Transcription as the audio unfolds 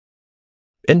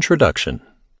Introduction.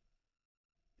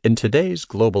 In today's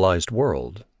globalized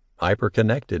world,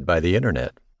 hyper-connected by the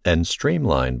internet and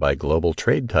streamlined by global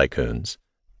trade tycoons,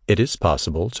 it is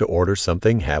possible to order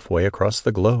something halfway across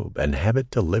the globe and have it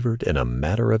delivered in a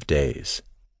matter of days.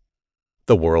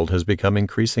 The world has become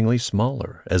increasingly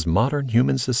smaller as modern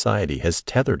human society has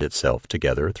tethered itself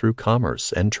together through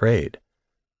commerce and trade.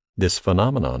 This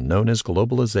phenomenon, known as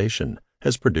globalization,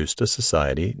 has produced a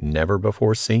society never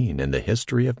before seen in the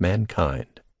history of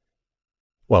mankind.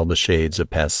 While the shades of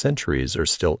past centuries are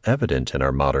still evident in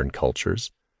our modern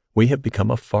cultures, we have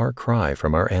become a far cry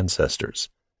from our ancestors.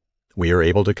 We are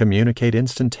able to communicate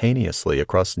instantaneously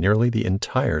across nearly the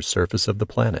entire surface of the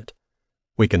planet.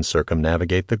 We can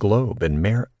circumnavigate the globe in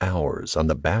mere hours on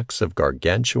the backs of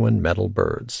gargantuan metal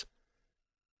birds.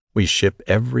 We ship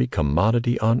every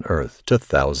commodity on Earth to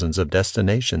thousands of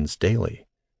destinations daily.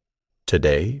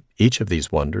 Today, each of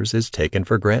these wonders is taken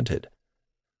for granted.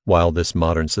 While this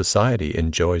modern society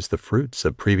enjoys the fruits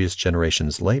of previous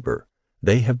generations' labor,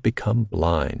 they have become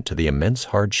blind to the immense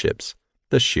hardships,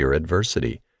 the sheer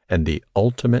adversity, and the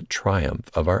ultimate triumph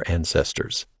of our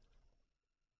ancestors.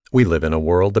 We live in a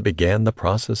world that began the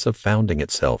process of founding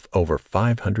itself over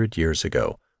 500 years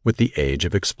ago with the age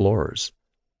of explorers.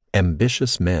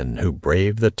 Ambitious men who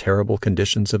braved the terrible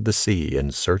conditions of the sea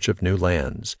in search of new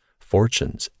lands,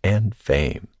 fortunes, and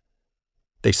fame.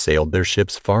 They sailed their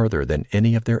ships farther than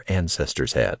any of their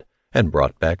ancestors had, and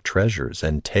brought back treasures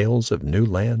and tales of new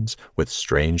lands with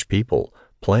strange people,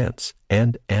 plants,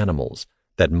 and animals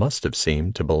that must have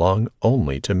seemed to belong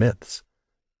only to myths.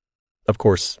 Of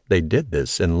course, they did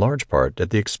this in large part at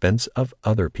the expense of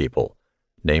other people,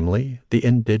 namely the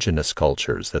indigenous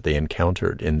cultures that they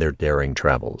encountered in their daring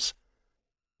travels.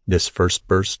 This first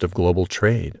burst of global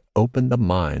trade opened the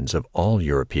minds of all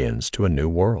Europeans to a new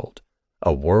world,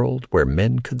 a world where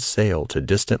men could sail to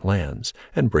distant lands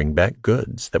and bring back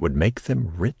goods that would make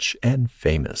them rich and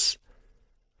famous.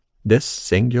 This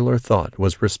singular thought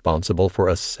was responsible for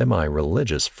a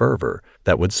semi-religious fervor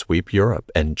that would sweep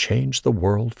Europe and change the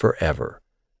world forever.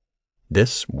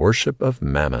 This worship of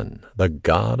Mammon, the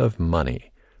god of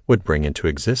money, would bring into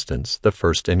existence the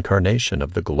first incarnation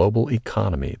of the global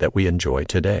economy that we enjoy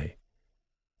today.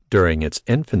 During its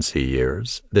infancy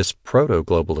years, this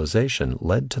proto-globalization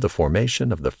led to the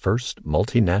formation of the first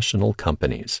multinational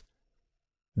companies.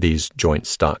 These joint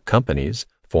stock companies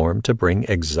formed to bring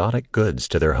exotic goods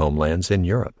to their homelands in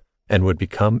Europe and would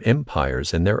become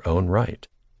empires in their own right.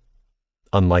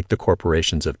 Unlike the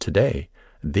corporations of today,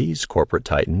 these corporate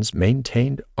titans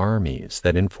maintained armies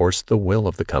that enforced the will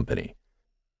of the company.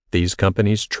 These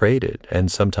companies traded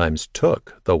and sometimes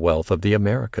took the wealth of the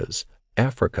Americas,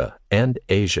 Africa, and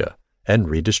Asia, and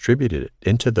redistributed it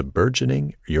into the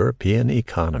burgeoning European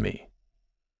economy.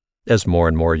 As more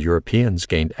and more Europeans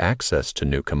gained access to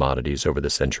new commodities over the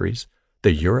centuries,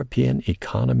 the European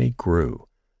economy grew,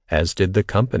 as did the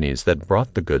companies that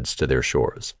brought the goods to their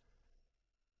shores.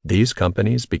 These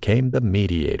companies became the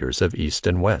mediators of East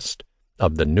and West,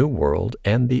 of the New World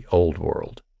and the Old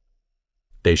World.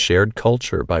 They shared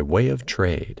culture by way of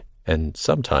trade, and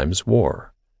sometimes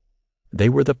war. They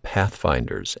were the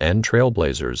pathfinders and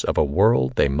trailblazers of a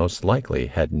world they most likely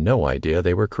had no idea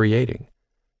they were creating.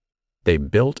 They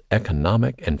built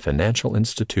economic and financial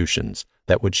institutions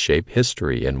that would shape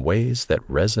history in ways that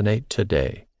resonate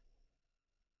today.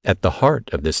 At the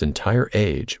heart of this entire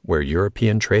age, where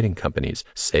European trading companies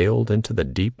sailed into the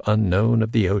deep unknown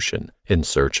of the ocean in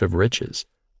search of riches,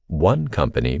 one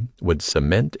company would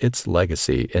cement its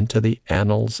legacy into the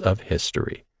annals of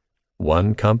history.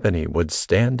 One company would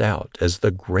stand out as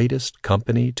the greatest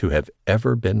company to have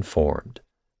ever been formed.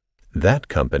 That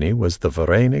company was the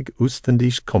Verenigd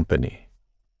Oostindische Company,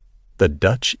 the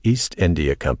Dutch East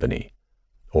India Company,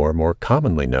 or more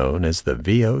commonly known as the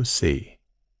VOC.